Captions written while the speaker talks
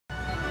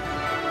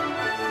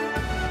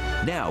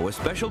Now, a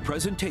special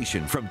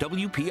presentation from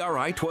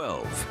WPRI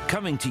 12,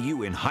 coming to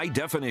you in high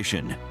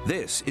definition.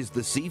 This is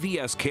the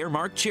CVS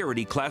Caremark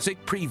Charity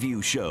Classic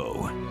Preview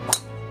Show.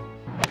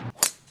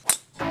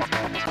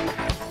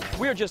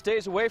 We are just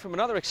days away from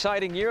another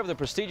exciting year of the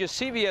prestigious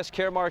CVS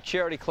Caremark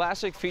Charity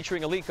Classic,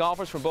 featuring elite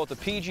golfers from both the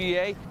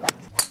PGA,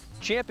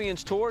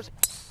 Champions Tours,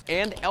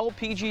 and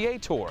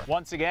LPGA Tour.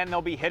 Once again,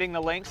 they'll be hitting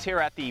the links here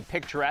at the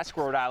picturesque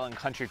Rhode Island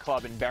Country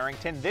Club in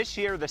Barrington. This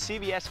year, the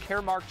CVS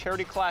Caremark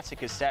Charity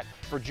Classic is set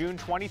for June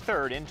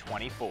 23rd and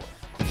 24th.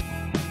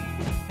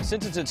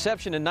 Since its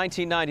inception in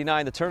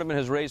 1999, the tournament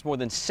has raised more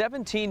than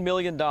 $17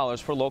 million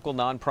for local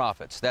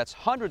nonprofits. That's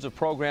hundreds of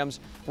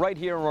programs right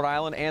here in Rhode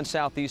Island and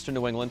southeastern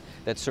New England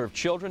that serve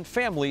children,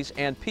 families,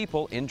 and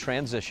people in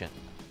transition.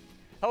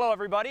 Hello,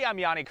 everybody. I'm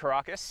Yanni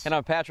Caracas. And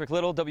I'm Patrick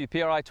Little,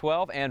 WPRI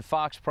 12 and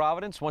Fox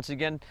Providence. Once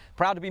again,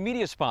 proud to be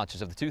media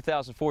sponsors of the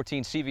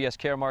 2014 CVS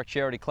Caremark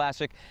Charity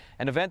Classic,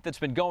 an event that's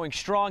been going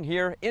strong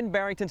here in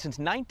Barrington since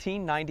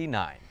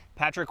 1999.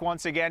 Patrick,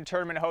 once again,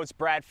 tournament hosts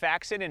Brad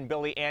Faxon and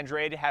Billy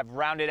Andrade have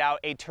rounded out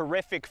a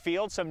terrific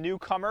field, some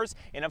newcomers,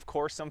 and of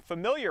course some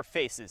familiar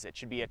faces. It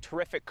should be a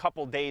terrific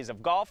couple days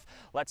of golf.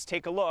 Let's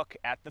take a look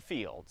at the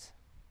fields.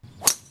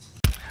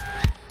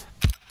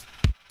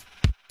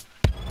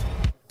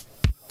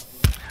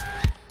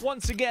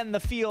 Once again, the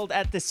field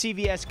at the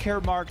CVS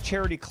Caremark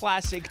Charity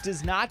Classic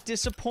does not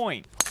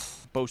disappoint,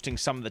 boasting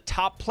some of the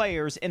top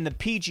players in the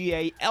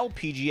PGA,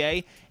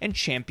 LPGA, and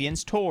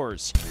Champions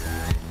Tours.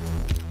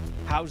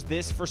 How's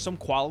this for some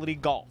quality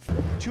golf?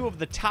 Two of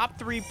the top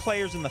 3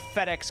 players in the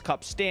FedEx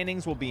Cup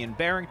standings will be in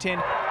Barrington,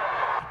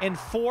 and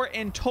 4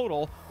 in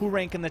total who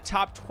rank in the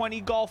top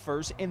 20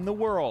 golfers in the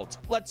world.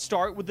 Let's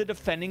start with the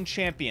defending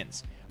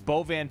champions.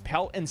 Bo Van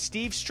Pelt and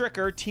Steve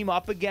Stricker team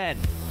up again,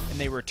 and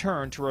they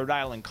return to Rhode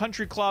Island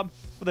Country Club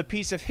with a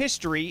piece of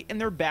history in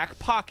their back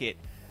pocket.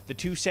 The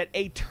two set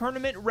a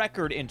tournament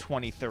record in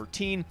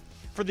 2013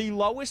 for the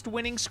lowest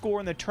winning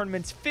score in the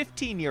tournament's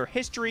 15-year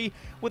history,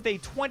 with a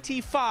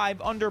 25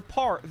 under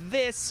par,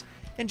 this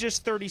in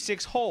just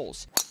 36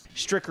 holes.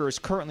 Stricker is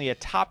currently a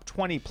top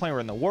 20 player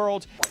in the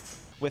world,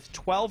 with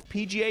 12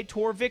 PGA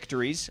Tour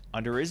victories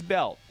under his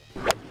belt.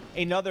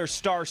 Another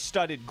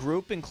star-studded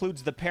group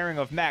includes the pairing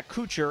of Matt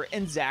Kuchar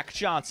and Zach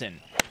Johnson.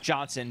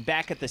 Johnson,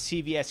 back at the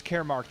CVS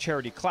Caremark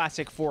Charity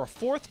Classic for a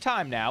 4th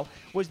time now,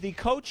 was the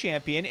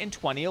co-champion in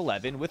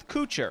 2011 with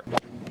Kuchar.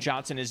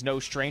 Johnson is no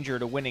stranger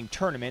to winning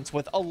tournaments,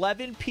 with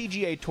 11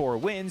 PGA Tour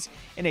wins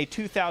and a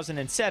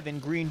 2007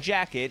 green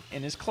jacket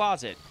in his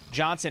closet.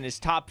 Johnson is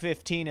top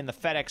 15 in the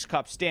FedEx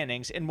Cup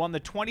standings and won the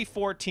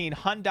 2014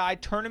 Hyundai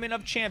Tournament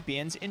of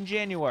Champions in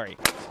January.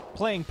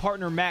 Playing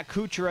partner Matt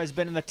Kuchar has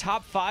been in the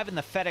top 5 in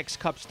the FedEx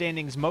Cup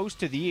standings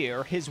most of the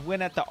year. His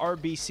win at the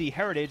RBC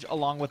Heritage,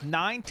 along with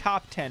 9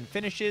 top 10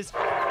 finishes,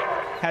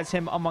 has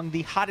him among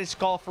the hottest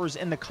golfers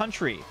in the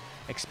country.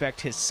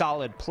 Expect his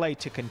solid play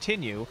to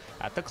continue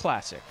at the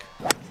Classic.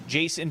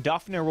 Jason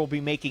Duffner will be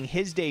making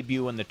his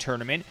debut in the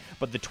tournament,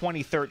 but the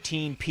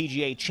 2013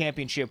 PGA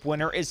Championship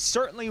winner is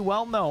certainly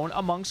well known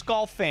amongst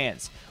golf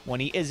fans. When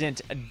he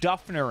isn't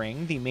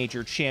Duffnering, the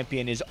major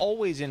champion is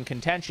always in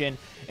contention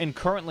and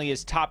currently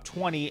is top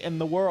 20 in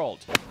the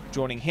world.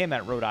 Joining him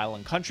at Rhode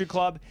Island Country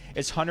Club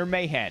is Hunter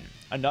Mahan,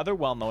 another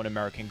well-known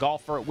American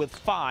golfer with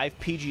 5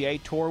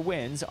 PGA Tour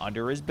wins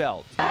under his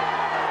belt.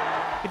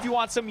 If you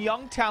want some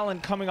young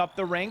talent coming up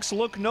the ranks,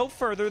 look no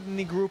further than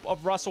the group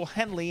of Russell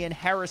Henley and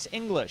Harris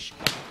English.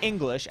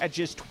 English, at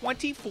just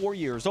 24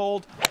 years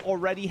old,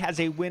 already has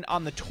a win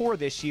on the tour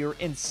this year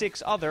in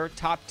 6 other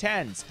top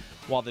 10s,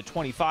 while the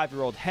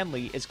 25-year-old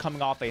Henley is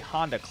coming off a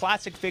Honda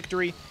Classic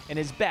victory and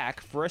is back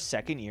for a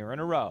 2nd year in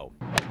a row.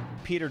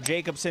 Peter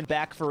Jacobsen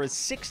back for his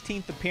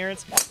 16th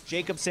appearance.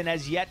 Jacobsen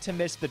has yet to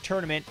miss the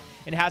tournament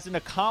and has an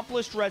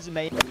accomplished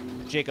resume.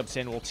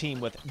 Jacobsen will team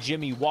with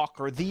Jimmy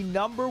Walker, the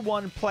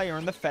 #1 player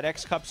in the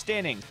FedEx Cup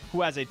standings,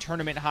 who has a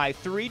tournament-high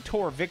 3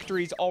 tour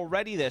victories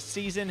already this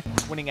season,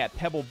 winning at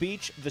Pebble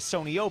Beach, the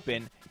Sony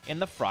Open,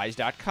 and the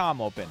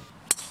Fries.com Open.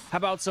 How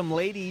about some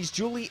ladies?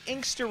 Julie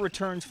Inkster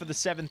returns for the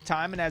 7th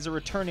time and as a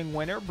returning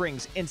winner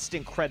brings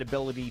instant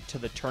credibility to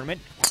the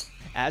tournament,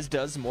 as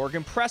does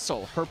Morgan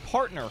Pressel, her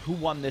partner, who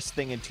won this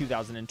thing in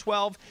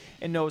 2012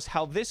 and knows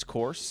how this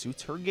course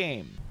suits her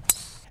game.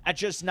 At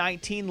just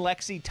 19,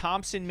 Lexi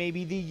Thompson may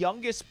be the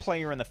youngest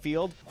player in the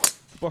field,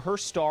 but her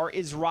star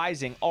is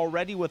rising,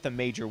 already with a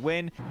major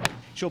win.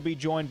 She'll be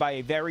joined by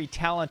a very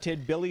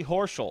talented Billy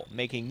Horschel,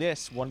 making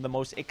this one of the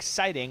most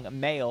exciting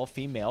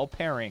male-female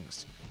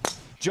pairings.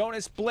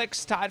 Jonas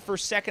Blix tied for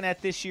 2nd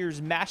at this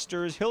year's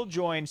Masters. He'll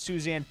join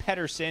Suzanne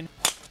Petterson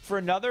for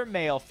another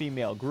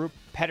male-female group.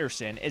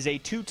 Petterson is a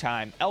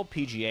 2-time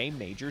LPGA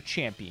major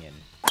champion.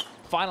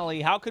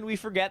 Finally, how can we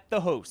forget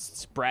the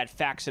hosts? Brad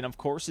Faxon, of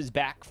course, is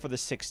back for the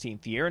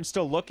 16th year and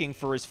still looking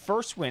for his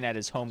first win at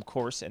his home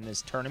course in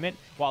this tournament.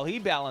 While he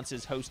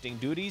balances hosting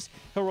duties,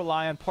 he'll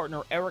rely on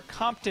partner Eric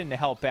Compton to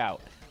help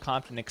out.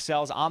 Compton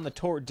excels on the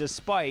tour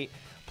despite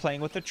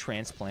playing with a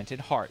transplanted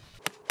heart.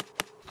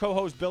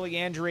 co-host Billy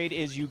Andrade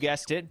is, you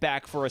guessed it,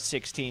 back for a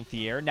 16th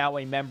year. Now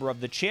a member of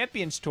the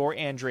Champions Tour,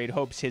 Andrade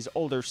hopes his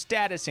older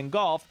status in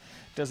golf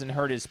doesn't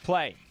hurt his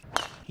play.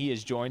 He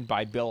is joined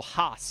by Bill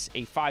Haas,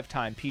 a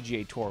 5-time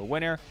PGA Tour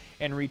winner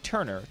and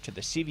returner to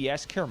the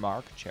CVS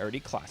Caremark Charity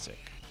Classic.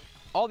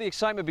 All the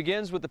excitement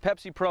begins with the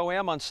Pepsi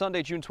Pro-Am on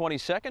Sunday, June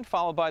 22nd,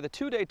 followed by the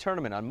two-day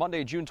tournament on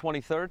Monday, June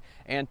 23rd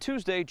and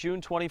Tuesday, June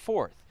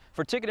 24th.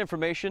 For ticket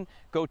information,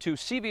 go to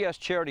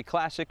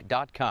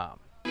cvscharityclassic.com.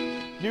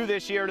 New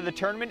this year to the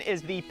tournament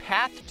is the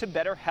Path to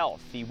Better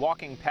Health. The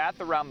walking path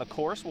around the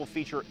course will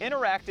feature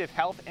interactive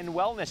health and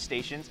wellness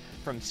stations,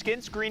 from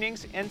skin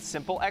screenings and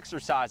simple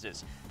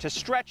exercises to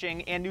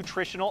stretching and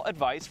nutritional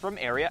advice from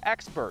area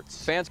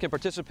experts. Fans can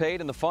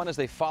participate in the fun as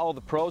they follow the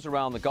pros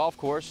around the golf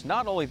course.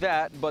 Not only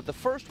that, but the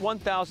first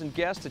 1,000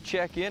 guests to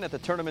check in at the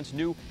tournament's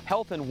new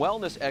Health and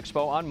Wellness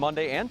Expo on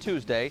Monday and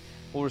Tuesday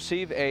will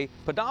receive a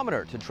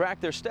pedometer to track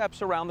their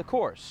steps around the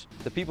course.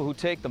 The people who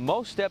take the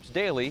most steps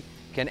daily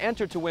can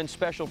enter to win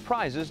special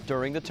prizes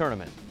during the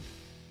tournament.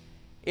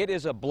 It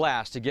is a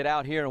blast to get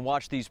out here and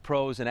watch these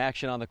pros in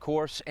action on the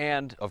course,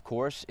 and of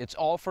course, it's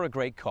all for a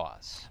great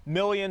cause.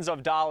 Millions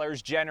of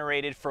dollars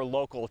generated for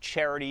local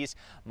charities.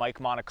 Mike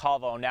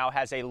Montecalvo now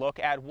has a look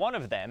at one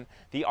of them,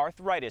 the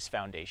Arthritis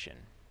Foundation.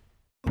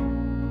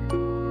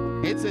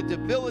 It's a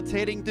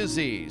debilitating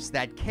disease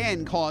that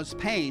can cause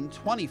pain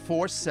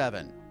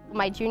 24/7.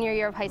 My junior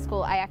year of high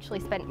school, I actually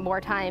spent more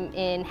time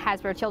in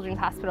Hasbro Children's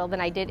Hospital than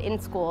I did in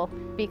school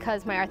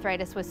because my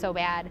arthritis was so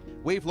bad.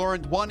 We've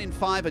learned 1 in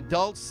 5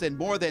 adults and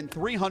more than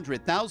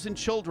 300,000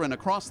 children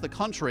across the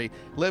country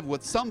live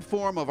with some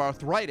form of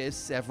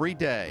arthritis every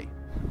day.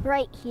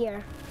 Right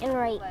here and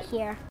right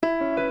here.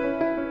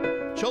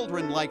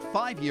 Children like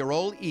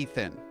 5-year-old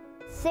Ethan.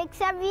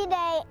 6 every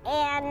day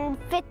and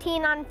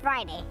 15 on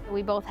Friday.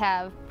 We both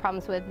have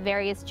problems with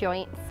various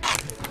joints.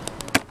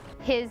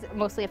 His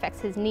mostly affects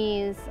his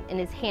knees and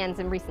his hands,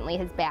 and recently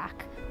his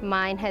back.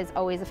 Mine has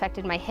always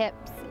affected my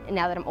hips, and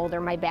now that I'm older,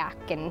 my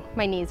back and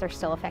my knees are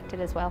still affected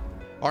as well.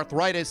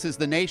 Arthritis is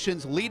the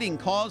nation's leading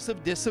cause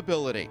of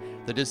disability.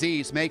 The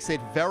disease makes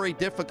it very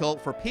difficult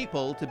for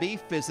people to be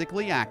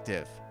physically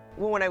active.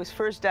 Well, when I was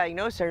first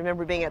diagnosed, I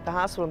remember being at the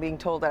hospital and being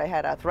told that I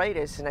had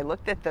arthritis, and I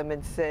looked at them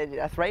and said,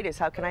 arthritis?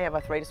 How can I have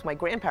arthritis? My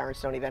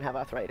grandparents don't even have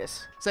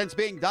arthritis. Since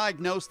being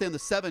diagnosed in the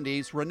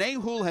 70s, Renee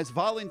Houle has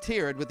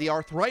volunteered with the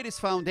Arthritis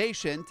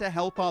Foundation to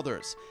help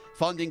others.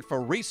 Funding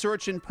for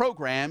research and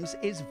programs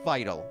is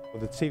vital.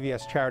 The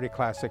CVS Charity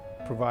Classic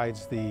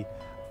provides the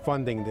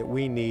funding that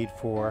we need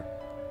for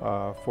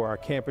our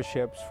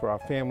camperships, for our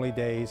family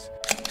days,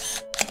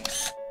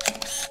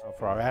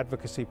 for our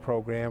advocacy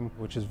program,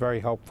 which is very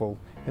helpful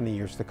in the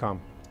years to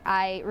come.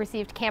 I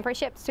received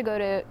camperships to go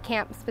to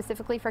camp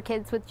specifically for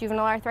kids with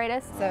juvenile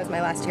arthritis. So that was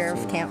my last year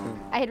of camp.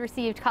 I had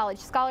received college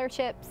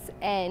scholarships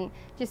and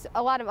just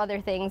a lot of other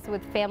things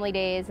with family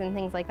days and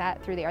things like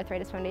that through the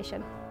Arthritis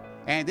Foundation.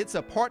 And it's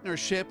a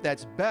partnership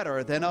that's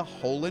better than a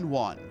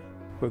hole-in-one.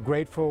 We're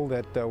grateful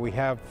that we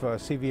have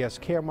CVS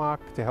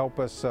Caremark to help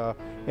us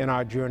in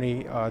our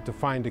journey to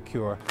find a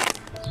cure.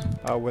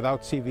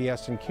 Without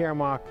CVS and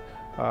Caremark,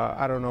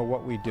 I don't know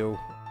what we do.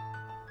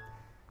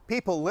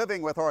 People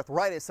living with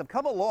arthritis have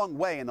come a long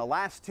way in the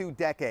last 2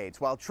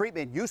 decades. While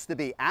treatment used to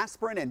be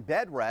aspirin and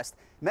bed rest,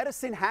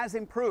 medicine has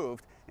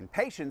improved and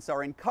patients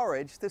are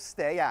encouraged to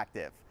stay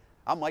active.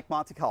 I'm Mike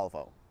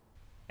Montecalvo.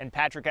 And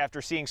Patrick,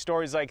 after seeing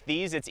stories like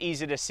these, it's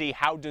easy to see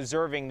how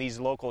deserving these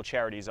local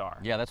charities are.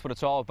 Yeah, that's what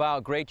it's all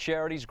about. Great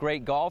charities,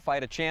 great golf. I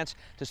had a chance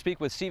to speak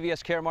with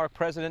CVS Caremark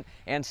President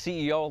and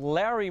CEO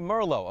Larry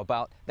Merlo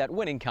about that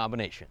winning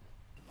combination.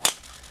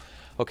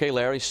 Okay,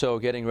 Larry, so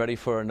getting ready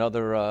for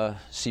another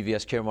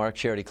CVS Caremark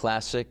Charity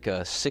Classic,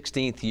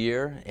 16th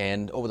year,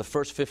 and over the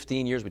first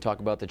 15 years, we talk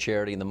about the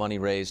charity and the money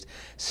raised,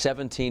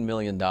 $17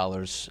 million,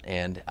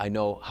 and I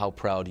know how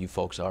proud you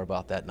folks are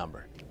about that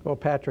number. Well,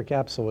 Patrick,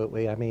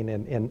 absolutely. I mean,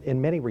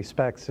 in many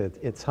respects,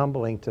 it's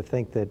humbling to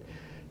think that,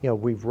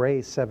 we've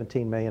raised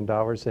 $17 million,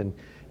 and,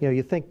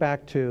 you think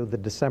back to the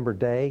December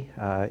day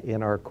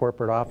in our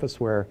corporate office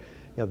where,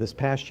 this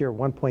past year,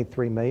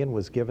 $1.3 million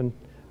was given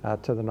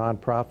to the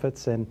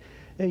nonprofits, and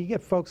you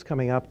get folks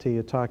coming up to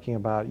you talking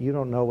about, you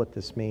don't know what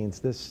this means.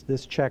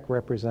 This check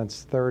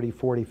represents 30,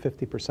 40,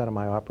 50% of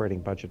my operating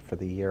budget for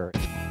the year.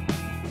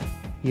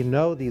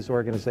 These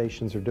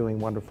organizations are doing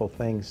wonderful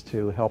things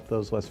to help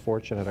those less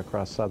fortunate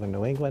across southern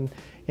New England,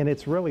 and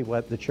it's really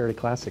what the Charity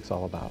Classic's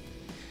all about.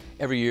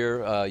 Every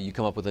year you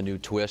come up with a new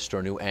twist or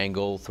a new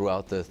angle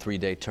throughout the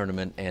 3-day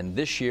tournament, and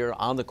this year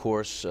on the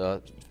course,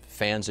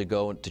 fans that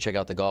go to check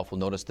out the golf will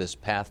notice this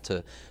Path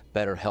to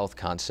Better Health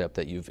concept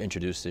that you've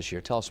introduced this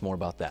year. Tell us more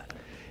about that.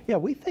 Yeah,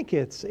 we think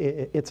it's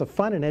a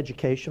fun and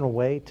educational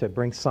way to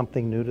bring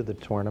something new to the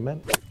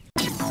tournament.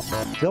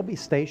 There'll be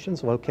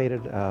stations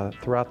located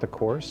throughout the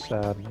course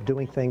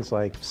doing things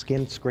like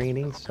skin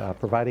screenings,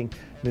 providing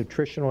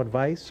nutritional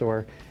advice,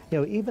 or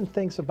even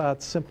things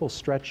about simple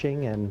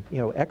stretching and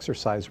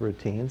exercise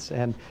routines.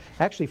 And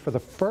actually, for the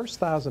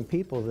first 1,000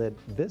 people that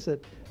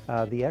visit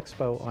the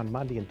expo on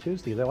Monday and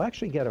Tuesday, they'll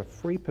actually get a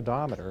free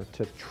pedometer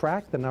to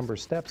track the number of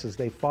steps as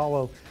they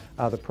follow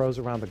the pros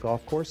around the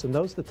golf course. And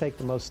those that take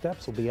the most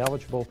steps will be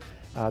eligible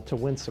to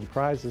win some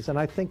prizes. And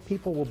I think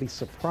people will be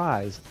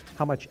surprised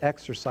how much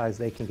exercise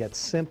they can get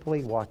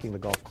simply walking the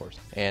golf course.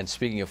 And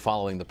speaking of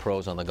following the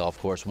pros on the golf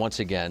course, once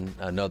again,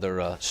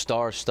 another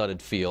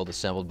star-studded field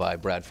assembled by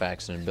Brad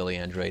Faxon and Billy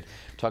Andrade.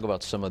 Talk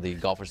about some of the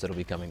golfers that will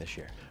be coming this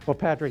year. Well,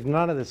 Patrick,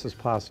 none of this is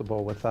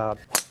possible without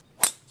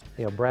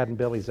Brad and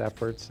Billy's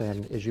efforts.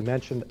 And as you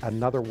mentioned,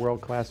 another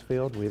world-class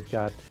field. We've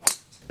got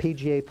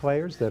PGA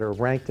players that are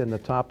ranked in the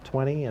top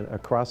 20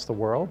 across the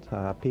world.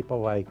 People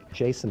like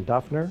Jason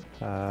Duffner,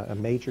 a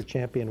major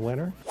champion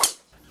winner.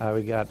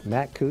 We got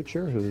Matt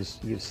Kuchar, who's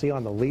you see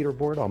on the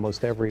leaderboard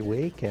almost every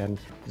week, and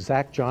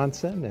Zach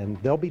Johnson,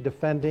 and they'll be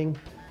defending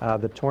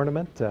the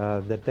tournament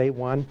that they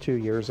won 2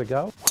 years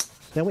ago.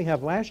 Then we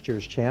have last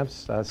year's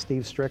champs,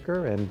 Steve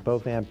Stricker and Bo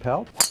Van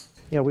Pelt.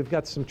 We've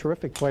got some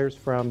terrific players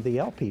from the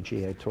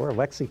LPGA Tour.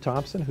 Lexi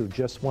Thompson, who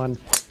just won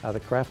the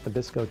Kraft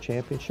Nabisco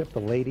Championship, the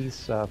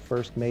ladies'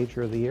 first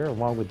major of the year,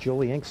 along with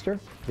Julie Inkster,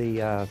 the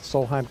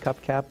Solheim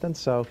Cup captain.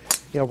 So,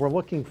 we're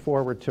looking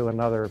forward to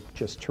another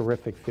just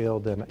terrific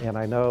field, and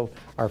I know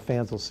our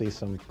fans will see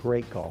some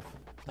great golf.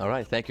 All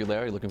right, thank you,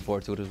 Larry. Looking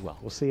forward to it as well.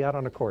 We'll see you out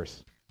on the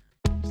course.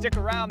 Stick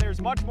around,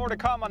 there's much more to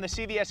come on the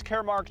CVS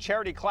Caremark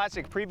Charity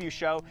Classic Preview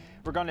Show.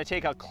 We're going to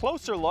take a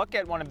closer look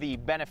at one of the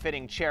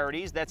benefiting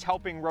charities that's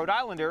helping Rhode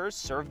Islanders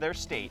serve their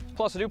state.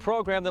 Plus a new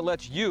program that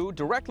lets you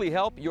directly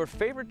help your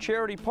favorite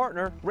charity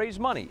partner raise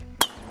money.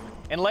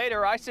 And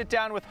later, I sit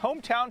down with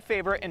hometown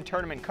favorite and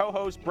tournament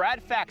co-host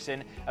Brad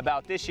Faxon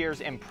about this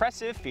year's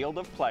impressive field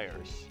of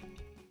players.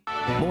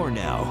 More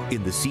now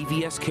in the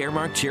CVS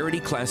Caremark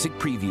Charity Classic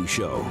Preview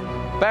Show.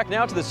 Back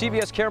now to the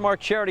CVS Caremark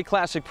Charity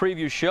Classic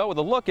Preview Show with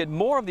a look at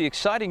more of the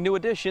exciting new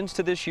additions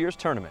to this year's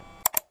tournament.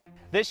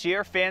 This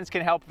year, fans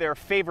can help their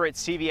favorite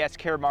CVS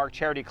Caremark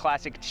Charity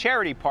Classic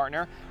charity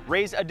partner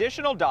raise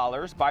additional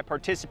dollars by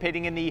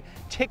participating in the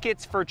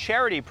Tickets for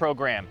Charity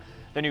program.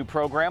 The new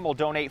program will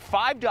donate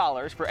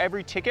 $5 for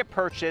every ticket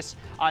purchase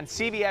on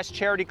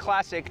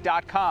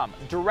CVSCharityClassic.com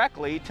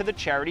directly to the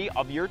charity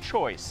of your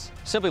choice.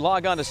 Simply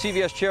log on to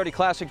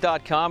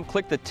CVSCharityClassic.com,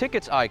 click the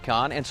tickets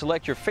icon, and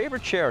select your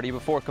favorite charity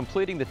before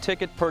completing the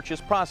ticket purchase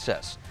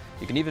process.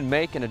 You can even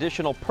make an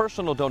additional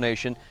personal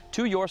donation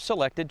to your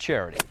selected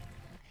charity.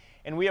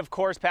 And we, of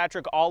course,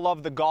 Patrick, all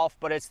love the golf,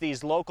 but it's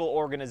these local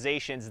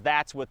organizations.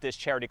 That's what this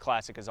Charity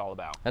Classic is all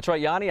about. That's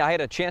right, Yanni. I had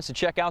a chance to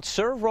check out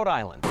Serve Rhode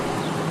Island.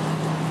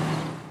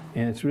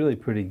 And it's really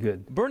pretty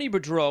good. Bernie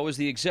Boudreau is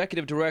the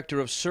executive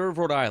director of Serve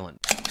Rhode Island,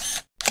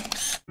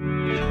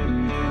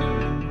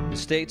 the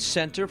state's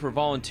Center for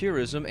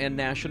Volunteerism and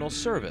National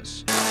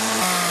Service.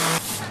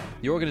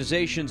 The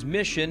organization's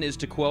mission is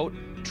to, quote,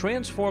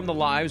 transform the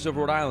lives of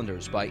Rhode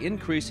Islanders by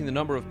increasing the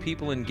number of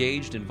people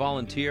engaged in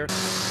volunteer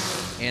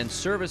and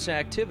service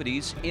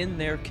activities in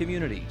their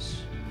communities.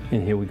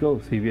 And here we go,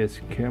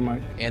 CVS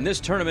Caremark. And this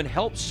tournament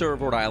helps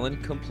Serve Rhode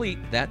Island complete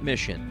that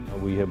mission.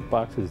 We have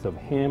boxes of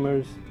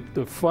hammers.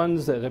 The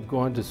funds that have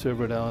gone to Serve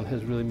Rhode Island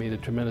has really made a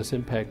tremendous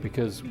impact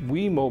because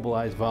we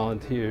mobilize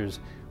volunteers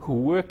who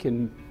work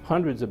in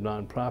hundreds of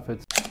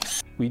nonprofits.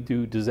 We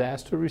do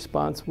disaster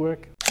response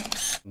work,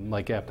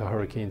 like after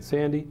Hurricane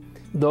Sandy.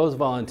 Those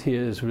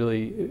volunteers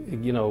really,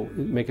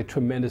 make a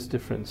tremendous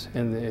difference,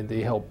 and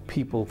they help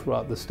people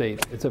throughout the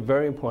state. It's a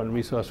very important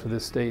resource for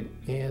this state,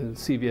 and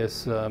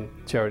CVS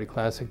Charity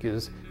Classic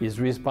is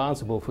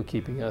responsible for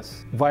keeping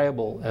us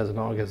viable as an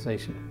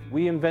organization.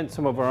 We invent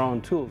some of our own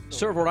tools.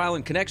 Serve Rhode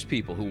Island connects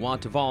people who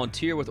want to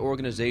volunteer with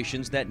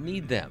organizations that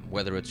need them,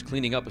 whether it's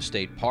cleaning up a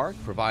state park,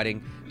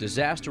 providing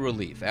disaster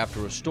relief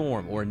after a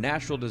storm or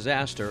natural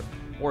disaster,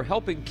 or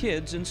helping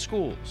kids in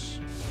schools.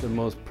 The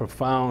most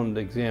profound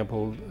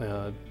example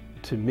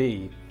to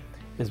me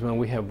is when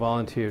we have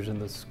volunteers in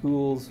the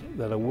schools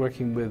that are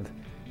working with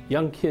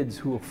young kids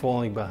who are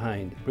falling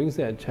behind. It brings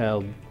that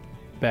child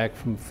back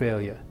from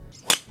failure.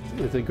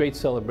 It's a great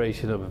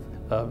celebration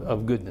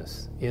of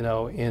goodness,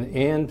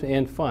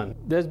 and fun.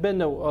 There's been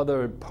no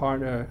other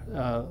partner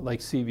like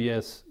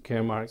CVS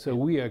Caremark, so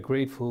we are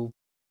grateful.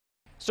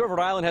 Serve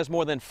Rhode Island has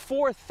more than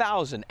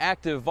 4,000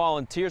 active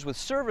volunteers with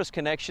service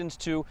connections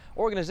to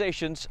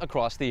organizations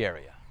across the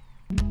area.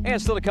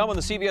 And still to come on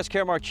the CVS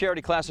Caremark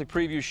Charity Classic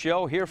Preview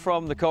Show, hear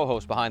from the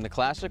co-host behind the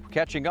Classic. We're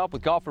catching up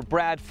with golfer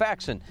Brad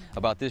Faxon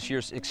about this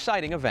year's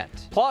exciting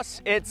event.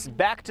 Plus, it's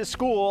back to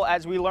school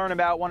as we learn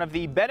about one of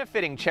the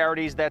benefiting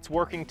charities that's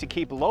working to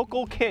keep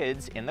local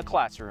kids in the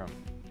classroom.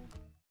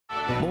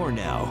 More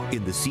now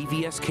in the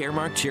CVS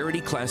Caremark Charity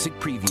Classic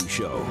Preview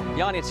Show.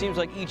 Yanni, it seems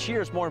like each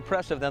year is more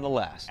impressive than the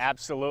last.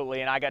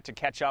 Absolutely, and I got to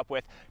catch up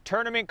with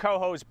tournament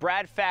co-host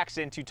Brad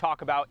Faxon to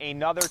talk about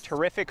another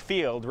terrific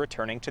field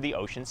returning to the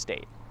Ocean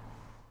State.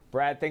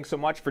 Brad, thanks so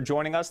much for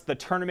joining us. The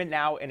tournament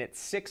now in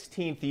its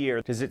 16th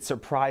year. Does it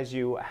surprise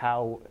you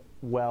how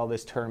well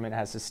this tournament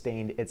has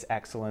sustained its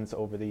excellence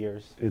over the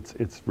years?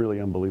 It's really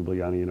unbelievable,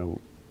 Yanni.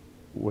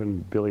 When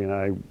Billy and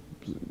I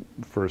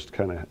first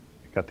kind of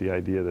got the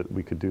idea that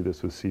we could do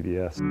this with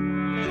CVS.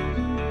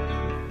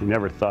 you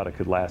never thought it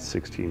could last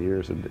 16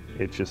 years, and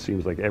it just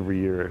seems like every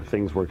year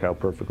things work out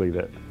perfectly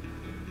that,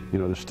 you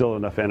know, there's still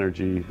enough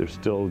energy, there's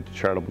still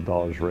charitable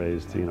dollars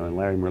raised, you know, and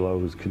Larry Merlot,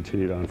 who's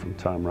continued on from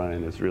Tom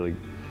Ryan, is really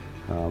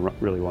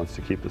wants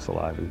to keep this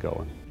alive and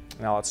going.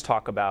 Now let's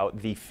talk about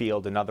the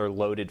field, another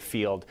loaded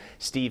field.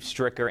 Steve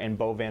Stricker and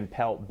Bo Van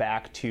Pelt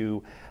back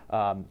to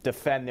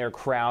defend their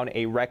crown,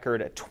 a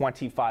record at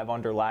 25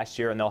 under last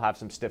year, and they'll have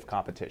some stiff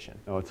competition.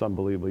 Oh, it's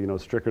unbelievable. You know,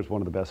 Stricker's one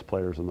of the best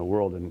players in the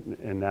world,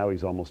 and now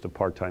he's almost a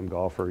part-time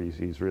golfer.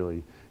 He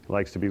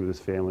likes to be with his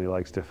family,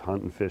 likes to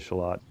hunt and fish a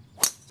lot.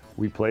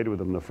 We played with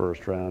him the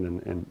first round,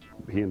 and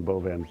he and Bo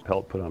Van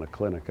Pelt put on a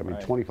clinic. I mean,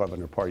 right. 25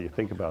 under par, you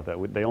think about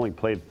that. They only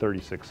played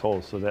 36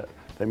 holes, so that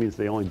means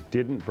they only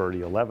didn't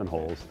birdie 11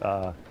 holes.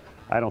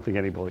 I don't think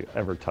anybody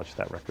ever touched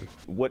that record.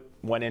 What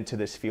went into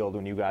this field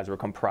when you guys were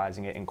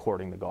comprising it and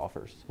courting the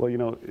golfers? Well, you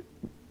know,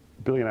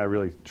 Billy and I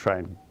really try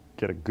and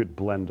get a good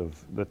blend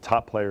of the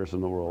top players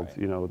in the world, right.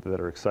 You know, that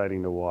are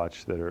exciting to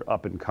watch, that are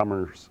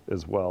up-and-comers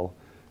as well.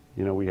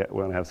 You know, we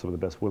want to have some of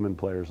the best women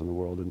players in the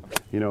world. And,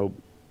 you know,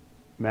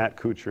 Matt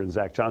Kuchar and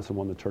Zach Johnson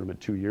won the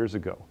tournament 2 years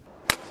ago.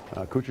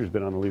 Kuchar's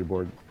been on the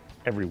leaderboard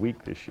every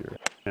week this year.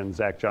 And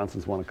Zach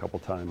Johnson's won a couple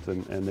times,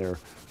 and they're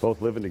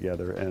both living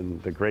together.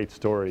 And the great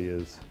story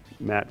is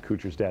Matt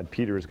Kuchar's dad,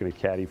 Peter, is going to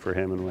caddy for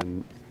him. And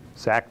when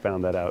Zach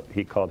found that out,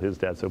 he called his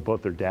dad. So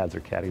both their dads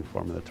are caddying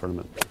for him in the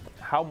tournament.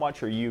 How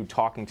much are you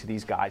talking to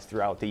these guys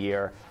throughout the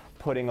year,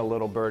 putting a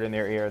little bird in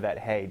their ear that,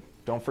 hey,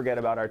 don't forget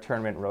about our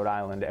tournament in Rhode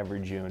Island every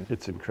June?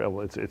 It's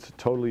incredible. It's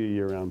totally a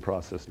year-round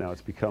process now.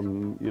 It's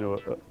become, you know,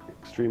 an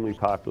extremely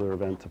popular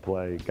event to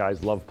play.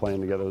 Guys love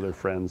playing together with their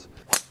friends.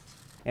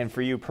 And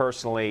for you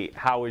personally,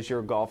 how is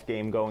your golf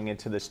game going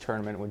into this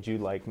tournament? Would you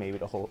like maybe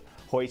to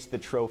hoist the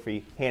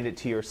trophy, hand it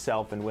to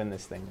yourself, and win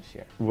this thing this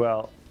year?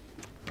 Well,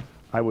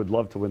 I would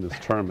love to win this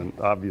tournament.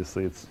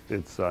 Obviously,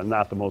 it's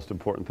not the most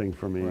important thing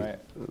for me right.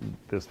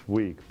 This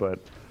week, but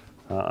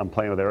I'm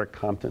playing with Eric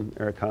Compton.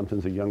 Eric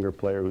Compton's a younger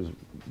player who's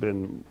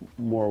been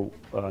more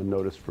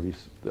noticed for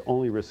he's the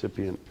only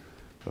recipient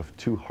of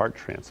 2 heart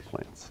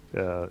transplants.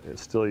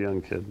 Still a young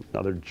kid,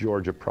 another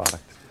Georgia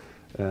product.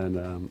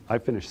 And I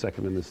finished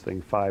second in this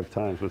thing 5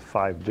 times with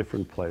 5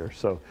 different players.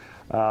 So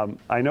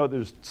I know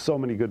there's so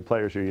many good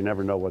players here, you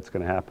never know what's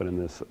going to happen in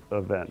this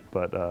event.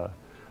 But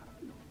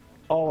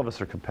all of us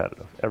are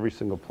competitive. Every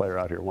single player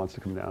out here wants to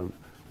come down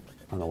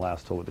on the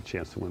last hole with a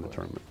chance to win the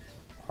tournament.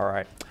 All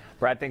right.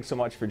 Brad, thanks so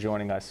much for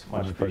joining us.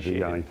 Much appreciated.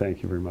 Yanni,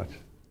 thank you very much.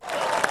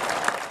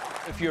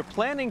 If you're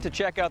planning to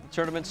check out the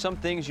tournament, some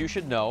things you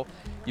should know.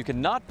 You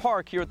cannot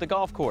park here at the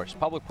golf course.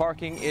 Public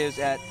parking is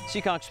at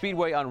Seekonk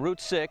Speedway on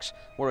Route 6,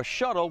 where a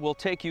shuttle will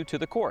take you to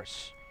the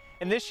course.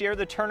 And this year,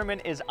 the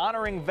tournament is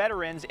honoring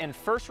veterans and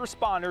first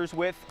responders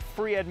with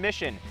free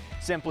admission.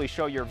 Simply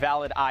show your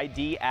valid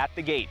ID at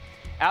the gate.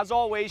 As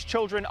always,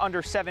 children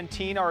under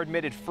 17 are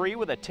admitted free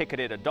with a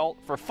ticketed adult.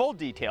 For full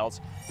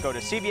details, go to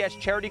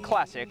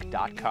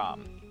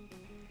cvscharityclassic.com.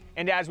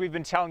 And as we've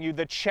been telling you,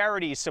 the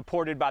charities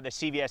supported by the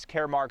CVS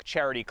Caremark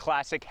Charity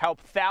Classic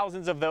help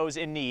thousands of those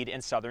in need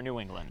in southern New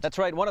England. That's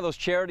right. One of those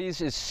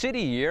charities is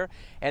City Year,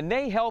 and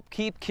they help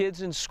keep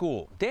kids in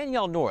school.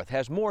 Danielle North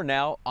has more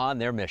now on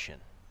their mission.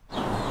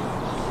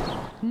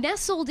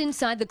 Nestled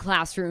inside the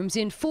classrooms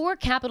in 4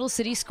 capital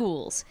city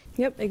schools.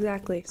 Yep,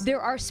 exactly.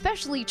 There are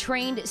specially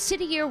trained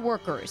City Year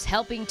workers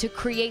helping to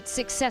create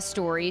success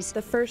stories.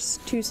 The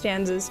first 2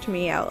 stanzas to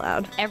me out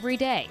loud. Every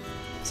day.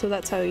 So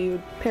that's how you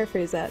would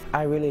paraphrase that.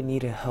 I really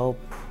needed help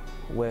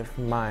with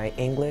my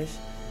English,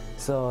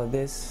 so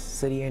this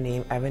City Year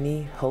named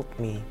Ebony helped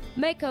me.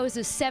 Mako is a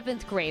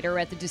 7th grader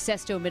at the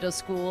DeSesto Middle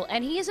School,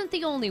 and he isn't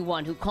the only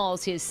one who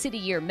calls his City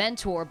Year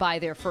mentor by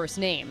their first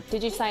name.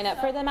 Did you sign up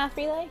for the math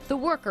relay? The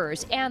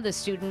workers and the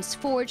students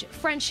forge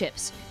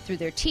friendships through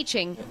their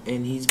teaching.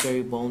 And he's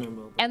very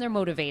vulnerable. And they're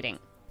motivating.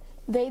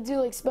 They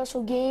do like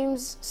special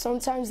games.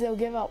 Sometimes they'll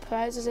give out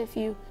prizes if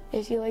you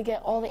like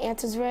get all the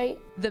answers right.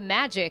 The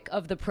magic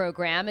of the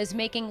program is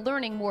making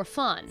learning more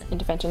fun.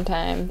 Intervention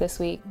time this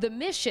week. The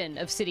mission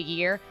of City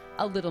Year,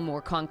 a little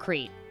more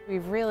concrete.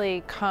 We've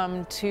really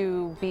come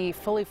to be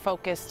fully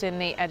focused in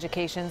the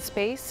education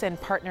space and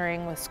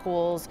partnering with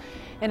schools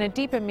in a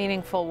deep and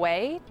meaningful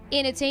way.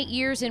 In its 8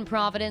 years in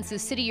Providence, the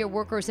City Year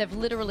workers have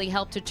literally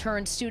helped to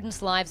turn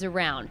students' lives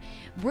around,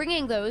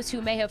 bringing those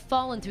who may have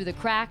fallen through the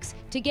cracks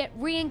to get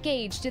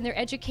re-engaged in their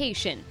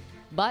education.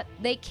 But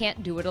they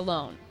can't do it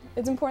alone.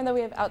 It's important that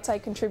we have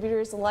outside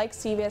contributors like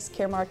CVS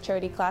Caremark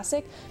Charity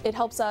Classic. It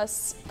helps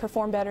us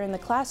perform better in the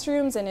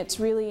classrooms, and it's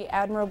really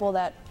admirable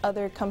that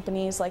other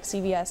companies like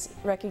CVS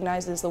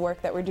recognizes the work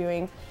that we're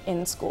doing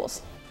in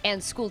schools.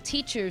 And school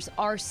teachers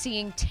are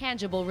seeing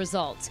tangible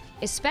results,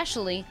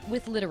 especially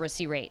with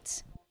literacy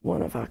rates.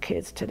 One of our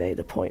kids today,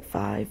 the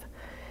 .5,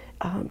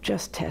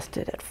 just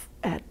tested at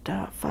at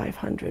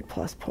 500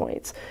 plus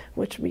points,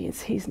 which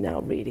means he's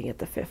now reading at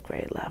the 5th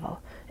grade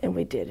level, and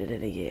we did it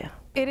in a year.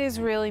 It is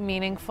really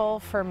meaningful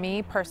for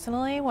me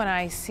personally when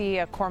I see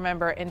a corps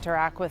member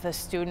interact with a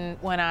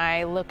student, when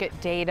I look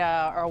at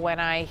data, or when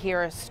I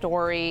hear a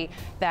story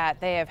that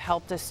they have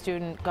helped a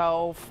student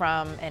go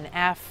from an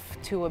F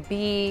to a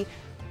B.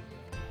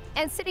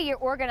 And City Year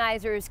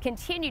organizers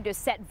continue to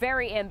set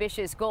very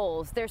ambitious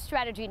goals. Their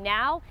strategy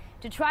now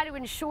to try to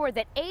ensure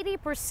that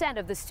 80%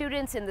 of the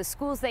students in the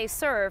schools they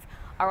serve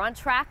are on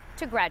track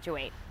to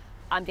graduate.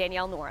 I'm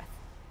Danielle North.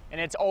 And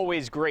it's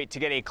always great to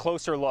get a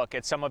closer look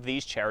at some of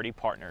these charity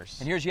partners.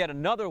 And here's yet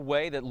another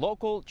way that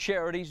local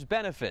charities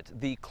benefit.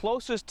 The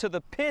Closest to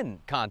the Pin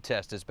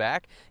contest is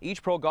back.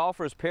 Each pro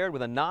golfer is paired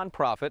with a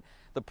nonprofit.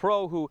 The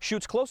pro who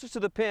shoots closest to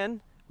the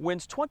pin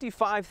wins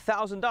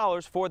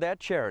 $25,000 for that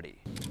charity.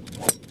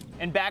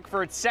 And back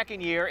for its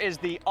 2nd year is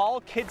the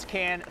All Kids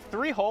Can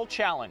 3-Hole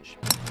Challenge.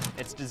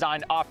 It's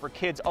designed to offer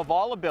kids of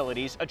all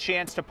abilities a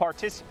chance to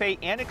participate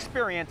and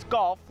experience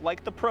golf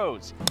like the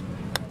pros.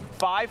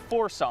 5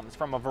 foursomes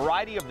from a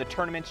variety of the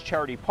tournament's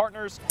charity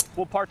partners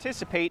will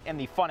participate in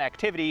the fun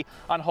activity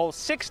on holes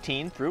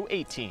 16 through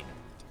 18.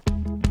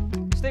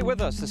 Stay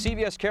with us. The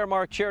CVS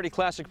Caremark Charity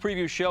Classic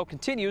Preview Show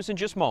continues in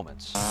just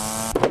moments.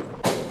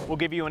 We'll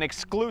give you an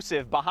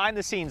exclusive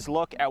behind-the-scenes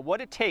look at what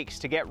it takes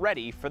to get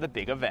ready for the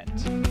big event.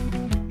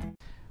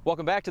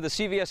 Welcome back to the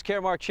CVS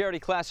Caremark Charity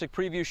Classic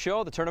Preview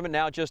Show. The tournament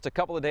now just a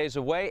couple of days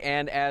away,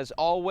 and as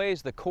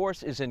always, the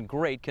course is in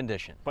great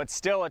condition. But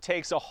still, it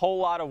takes a whole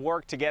lot of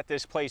work to get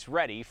this place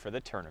ready for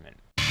the tournament.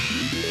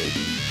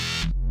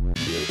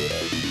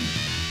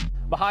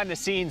 Behind the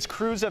scenes,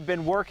 crews have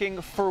been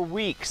working for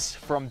weeks,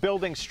 from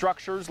building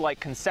structures like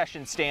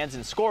concession stands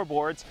and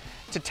scoreboards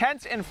to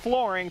tents and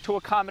flooring to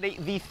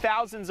accommodate the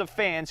thousands of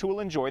fans who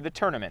will enjoy the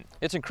tournament.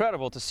 It's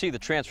incredible to see the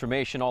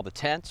transformation. All the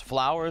tents,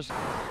 flowers,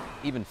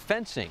 even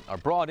fencing are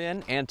brought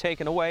in and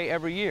taken away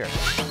every year,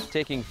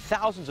 taking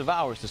thousands of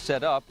hours to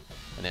set up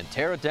and then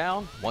tear it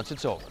down once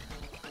it's over.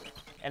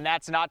 And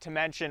that's not to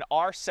mention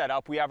our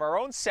setup. We have our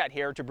own set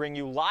here to bring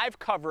you live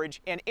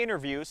coverage and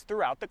interviews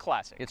throughout the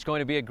Classic. It's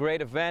going to be a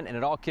great event, and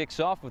it all kicks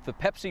off with the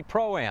Pepsi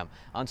Pro-Am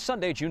on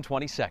Sunday, June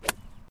 22nd.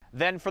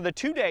 Then for the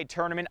 2-day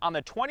tournament on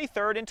the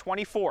 23rd and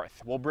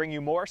 24th, we'll bring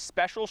you more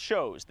special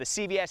shows. The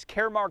CVS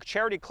Caremark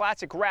Charity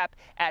Classic Wrap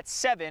at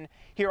 7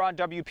 here on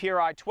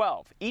WPRI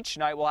 12. Each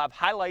night we'll have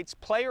highlights,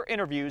 player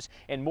interviews,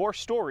 and more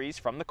stories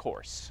from the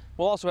course.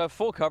 We'll also have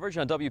full coverage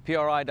on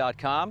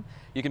WPRI.com.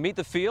 You can meet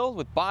the field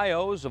with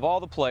bios of all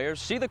the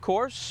players, see the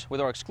course with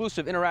our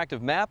exclusive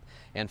interactive map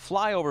and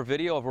flyover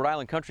video of Rhode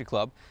Island Country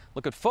Club.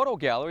 Look at photo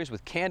galleries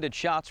with candid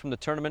shots from the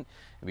tournament,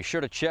 and be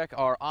sure to check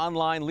our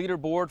online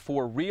leaderboard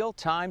for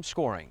real-time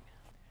scoring.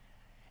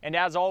 And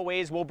as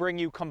always, we'll bring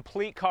you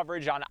complete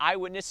coverage on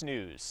Eyewitness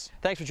News.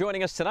 Thanks for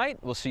joining us tonight.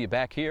 We'll see you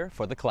back here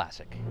for the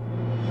Classic.